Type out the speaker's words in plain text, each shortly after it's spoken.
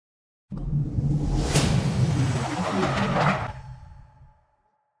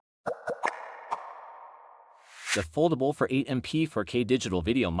The Foldable 48MP 4K digital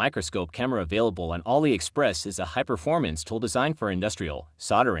video microscope camera available on Aliexpress is a high-performance tool designed for industrial,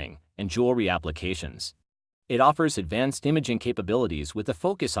 soldering, and jewelry applications. It offers advanced imaging capabilities with a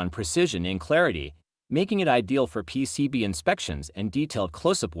focus on precision and clarity, making it ideal for PCB inspections and detailed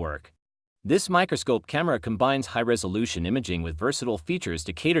close-up work. This microscope camera combines high-resolution imaging with versatile features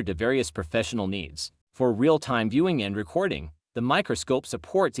to cater to various professional needs. For real-time viewing and recording, the microscope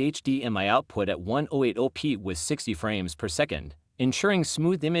supports HDMI output at 1080p with 60 frames per second, ensuring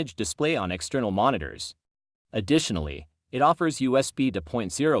smooth image display on external monitors. Additionally, it offers USB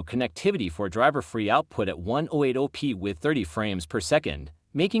 2.0 connectivity for driver-free output at 1080p with 30 frames per second,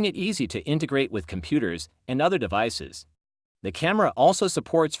 making it easy to integrate with computers and other devices. The camera also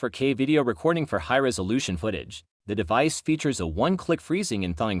supports 4K video recording for high-resolution footage. The device features a one-click freezing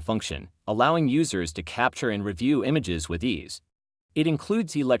and thawing function, allowing users to capture and review images with ease. It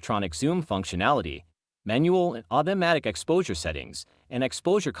includes electronic zoom functionality, manual and automatic exposure settings, and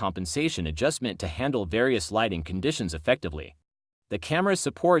exposure compensation adjustment to handle various lighting conditions effectively. The camera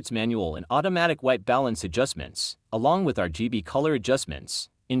supports manual and automatic white balance adjustments, along with RGB color adjustments,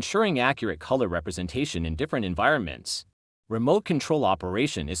 ensuring accurate color representation in different environments. Remote control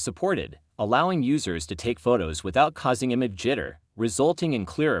operation is supported, allowing users to take photos without causing image jitter, resulting in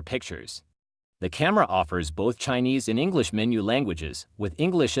clearer pictures. The camera offers both Chinese and English menu languages, with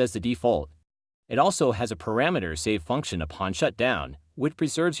English as the default. It also has a parameter save function upon shutdown, which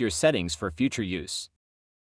preserves your settings for future use.